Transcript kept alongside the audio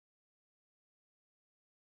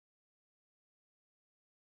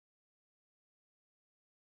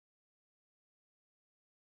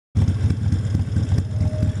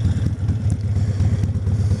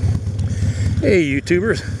Hey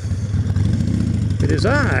YouTubers, it is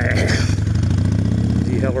I,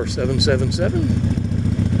 the Heller 777.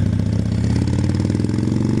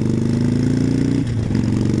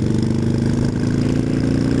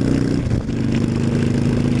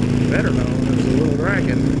 Better known as the Little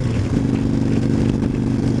Dragon.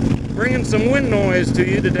 Bringing some wind noise to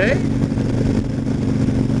you today.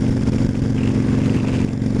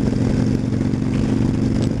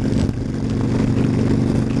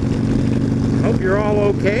 Hope you're all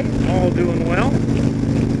okay, all doing well.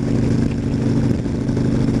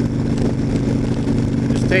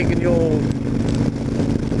 Just taking the old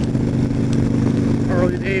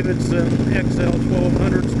Harley-Davidson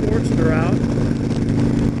XL1200 Sportster out.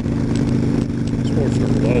 Sportster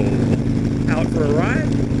Low. Out for a ride.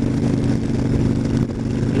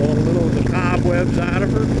 Blowing a little of the cobwebs out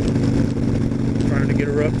of her. Trying to get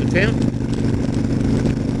her up to temp.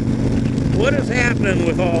 What is happening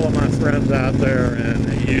with all of my friends out there in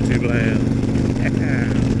YouTube land?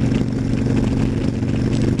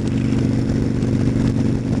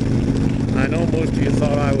 I know most of you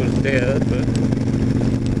thought I was dead, but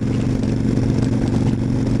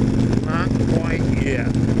not quite yet. I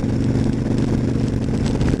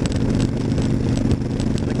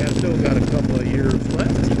think I've still got a couple of years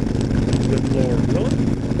left. Good Lord willing.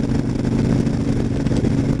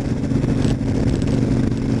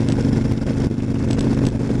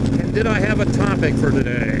 Did I have a topic for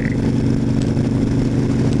today?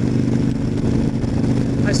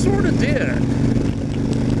 I sort of did.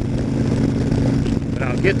 But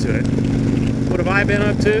I'll get to it. What have I been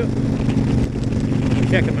up to?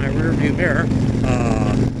 Checking my rear view mirror.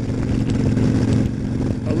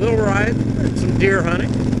 A little ride, some deer hunting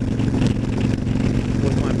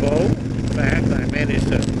with my bow. In fact, I managed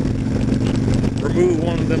to remove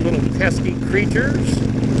one of them little pesky creatures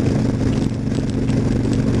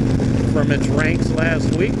from its ranks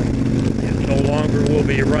last week. It no longer will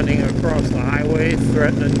be running across the highway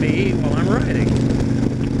threatening me while I'm riding.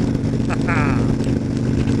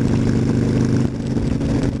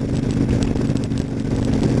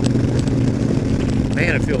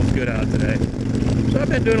 Man, it feels good out today. So I've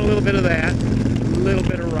been doing a little bit of that, a little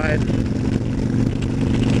bit of riding,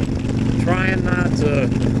 trying not to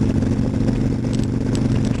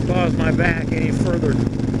cause my back any further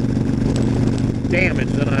damage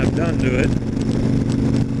than I've done to it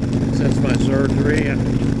since my surgery.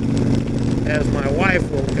 As my wife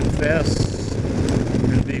will confess,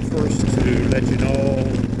 and be first to let you know,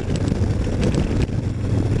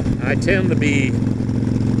 I tend to be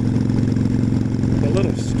a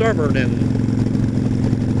little stubborn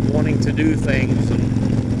in wanting to do things and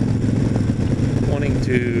wanting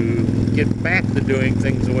to get back to doing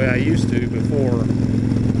things the way I used to before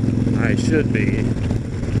I should be.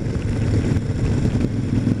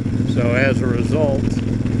 So as a result,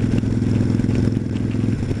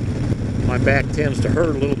 my back tends to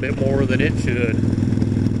hurt a little bit more than it should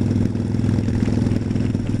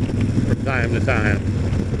from time to time.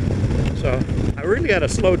 So I really got to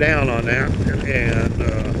slow down on that and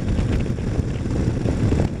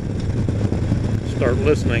start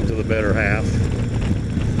listening to the better half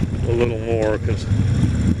a little more, because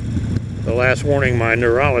the last warning my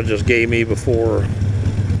neurologist gave me before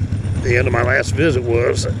the end of my last visit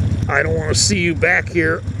was, I don't want to see you back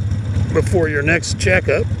here before your next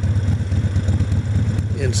checkup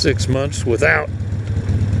in 6 months without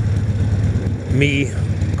me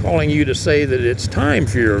calling you to say that it's time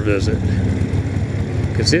for your visit.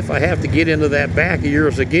 Because if I have to get into that back of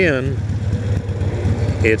yours again,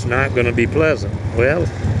 it's not going to be pleasant. Well,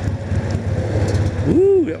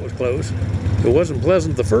 ooh, that was close. It wasn't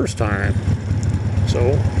pleasant the first time. So,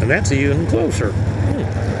 and that's even closer.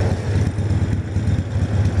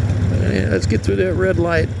 Let's get through that red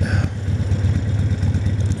light.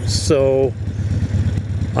 So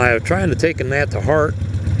I'm trying to take that to heart,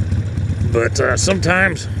 but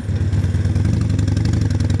sometimes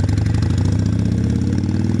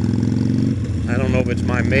I don't know if it's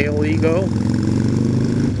my male ego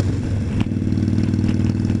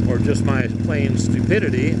or just my plain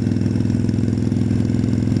stupidity.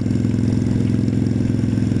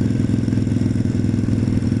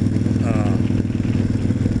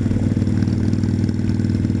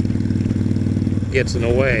 Gets in the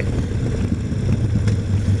way.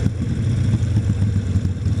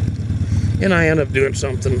 And I end up doing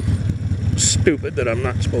something stupid that I'm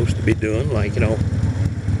not supposed to be doing, like, you know,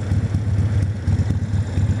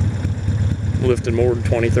 lifting more than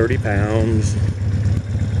 20-30 pounds,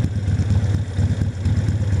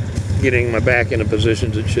 getting my back into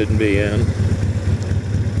positions it shouldn't be in.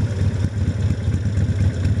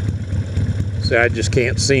 See, I just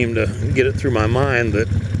can't seem to get it through my mind that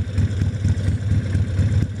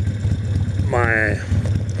my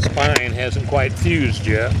spine hasn't quite fused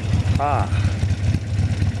yet.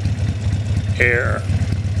 Air.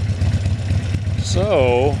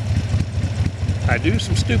 So I do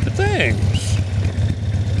some stupid things,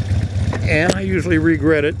 and I usually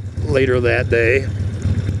regret it later that day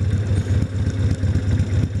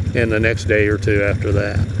and the next day or two after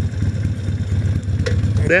that.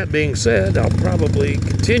 That being said, I'll probably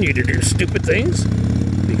continue to do stupid things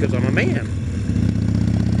because I'm a man,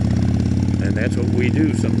 and that's what we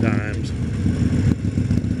do sometimes.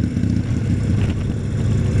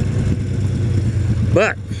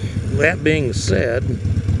 But that being said,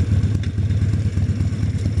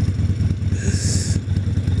 this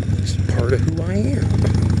is part of who I am.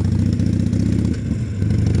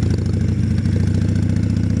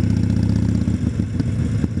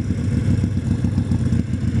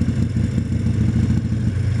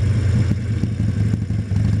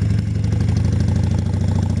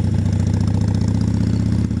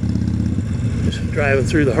 Just driving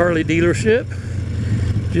through the Harley dealership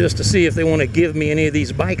just to see if they want to give me any of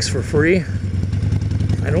these bikes for free.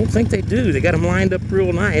 I don't think they do. They got them lined up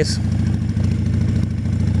real nice.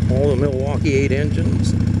 All the Milwaukee 8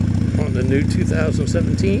 engines on the new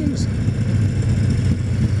 2017s.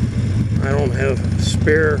 I don't have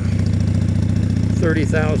spare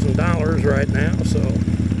 $30,000 right now, so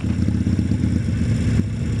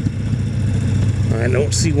I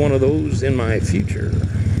don't see one of those in my future.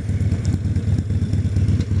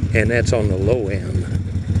 And that's on the low end.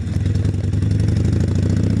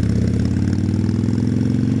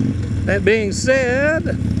 That being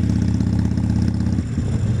said,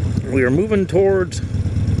 we are moving towards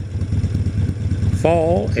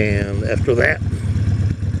fall, and after that,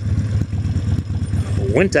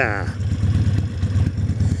 winter.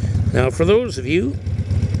 Now, for those of you,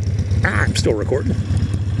 I'm still recording,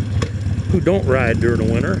 who don't ride during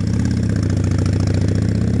the winter,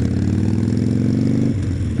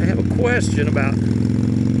 I have a question about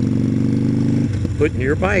putting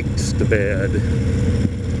your bikes to bed.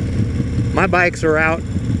 My bikes are out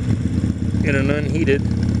in an unheated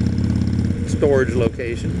storage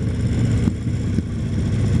location,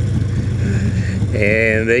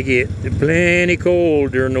 and they get plenty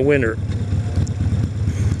cold during the winter.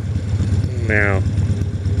 Now,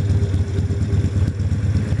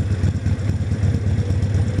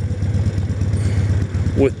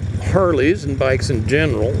 with Harleys and bikes in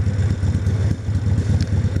general,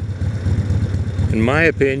 in my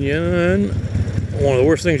opinion, one of the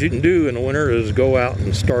worst things you can do in the winter is go out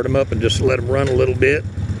and start them up and just let them run a little bit,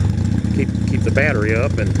 keep the battery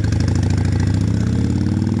up, and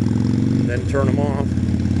then turn them off.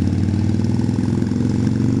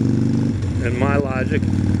 And my logic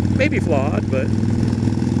may be flawed, but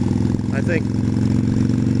I think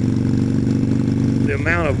the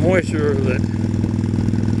amount of moisture that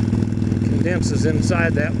condenses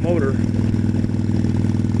inside that motor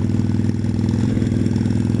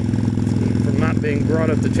not being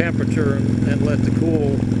brought up to temperature and let to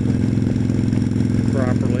cool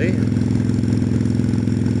properly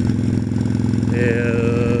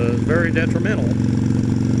is very detrimental.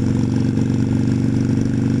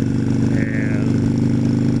 And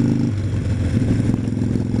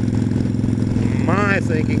my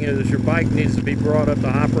thinking is your bike needs to be brought up to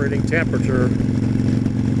operating temperature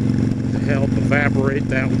to help evaporate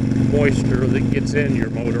that moisture that gets in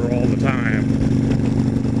your motor all the time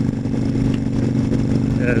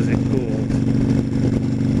as it cools,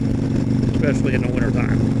 especially in the winter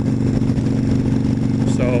time.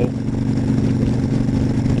 So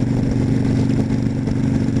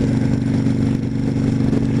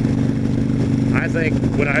I think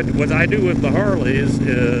what I do with the Harleys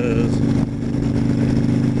is,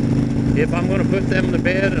 if I'm going to put them to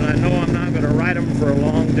bed and I know I'm not going to ride them for a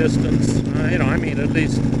long distance, I mean at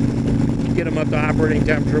least get them up to operating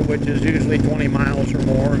temperature, which is usually 20 miles or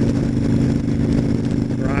more.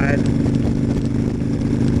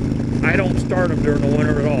 I don't start them during the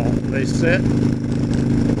winter at all. They sit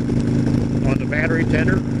on the battery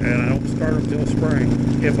tender, and I don't start them till spring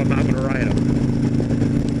if I'm not going to ride them.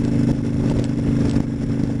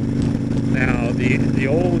 Now, the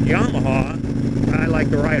old Yamaha, I like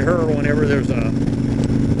to ride her whenever there's a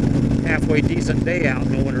halfway decent day out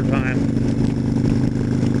in the winter time.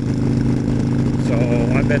 So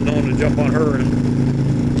I've been known to jump on her in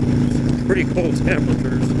pretty cold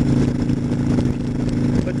temperatures.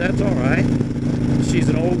 But that's all right. She's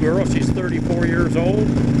an old girl. She's 34 years old.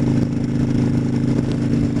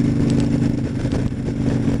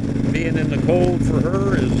 Being in the cold for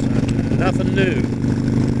her is nothing new.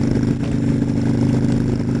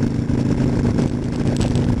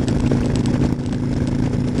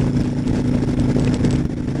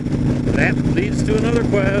 that leads to another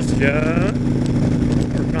question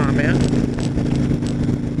or comment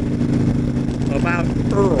about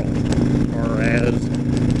Earl, or as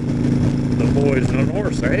the boys in the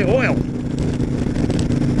north say, oil.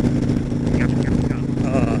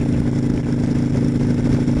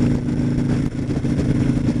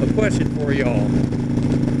 A question for y'all.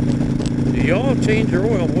 Do y'all change your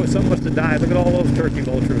oil? Boy, something must have died. Look at all those turkey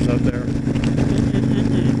vultures up there.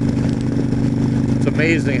 It's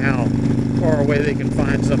amazing how far away they can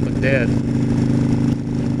find something dead.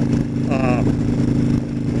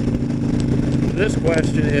 This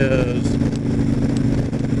question is,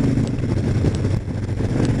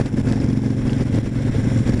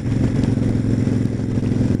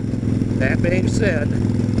 that being said,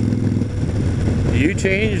 do you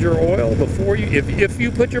change your oil before you, if you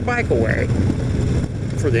put your bike away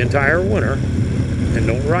for the entire winter and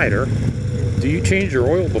don't ride her, do you change your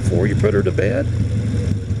oil before you put her to bed?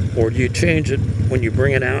 Or do you change it when you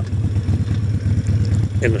bring it out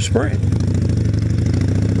in the spring?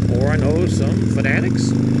 Or I know some fanatics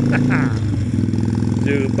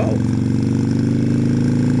do both.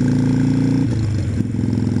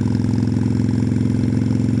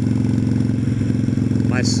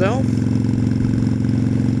 Myself,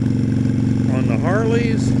 on the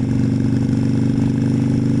Harleys,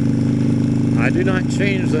 I do not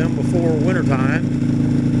change them before wintertime.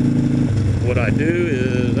 What I do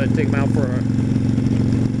is I take them out for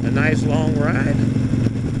a nice long ride.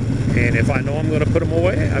 And if I know I'm going to put them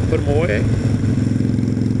away, I put them away.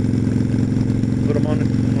 Put them on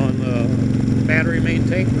the battery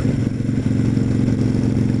maintainer.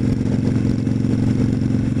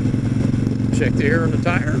 Check the air in the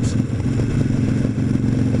tires.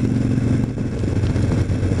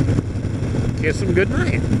 Kiss them good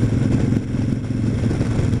night.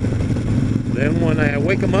 Then when I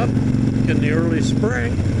wake them up in the early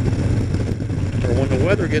spring, or when the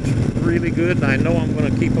weather gets really good and I know I'm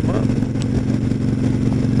going to keep them up,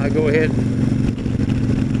 I go ahead and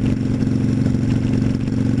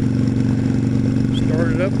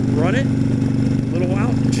start it up, run it a little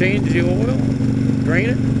while, change the oil, drain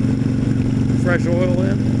it, fresh oil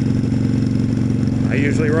in. I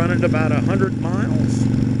usually run it about 100 miles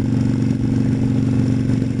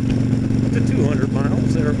to 200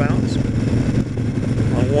 miles, thereabouts,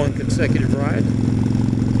 on one consecutive ride.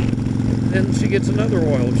 Then she gets another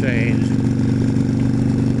oil change.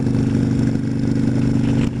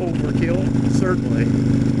 Overkill, certainly.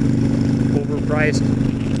 Overpriced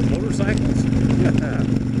motorcycles.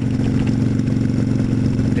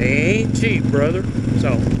 They ain't cheap, brother.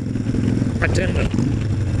 So I tend to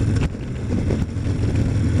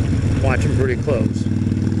watch them pretty close.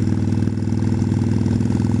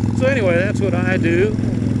 So anyway, that's what I do.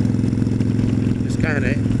 Just kind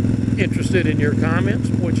of interested in your comments,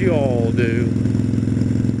 what you all do.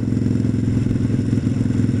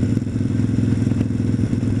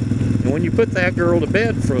 And when you put that girl to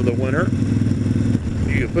bed for the winter,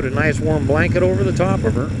 you put a nice warm blanket over the top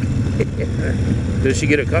of her. Does she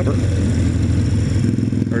get a cover?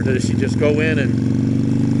 Or does she just go in and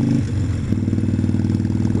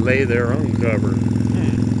lay there uncovered?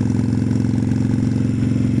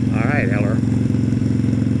 Alright, Heller.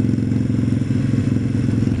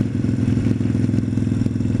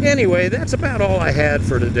 Anyway, that's about all I had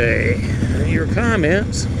for today. Your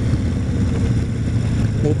comments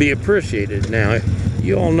will be appreciated. Now,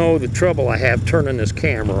 you all know the trouble I have turning this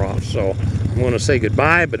camera off, so I'm going to say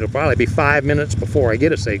goodbye, but it'll probably be 5 minutes before I get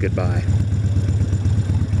to say goodbye.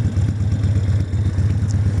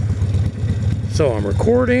 So I'm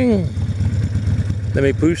recording. Let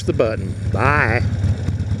me push the button. Bye.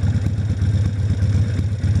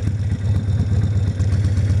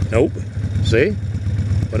 Nope. See?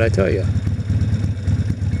 What'd I tell you?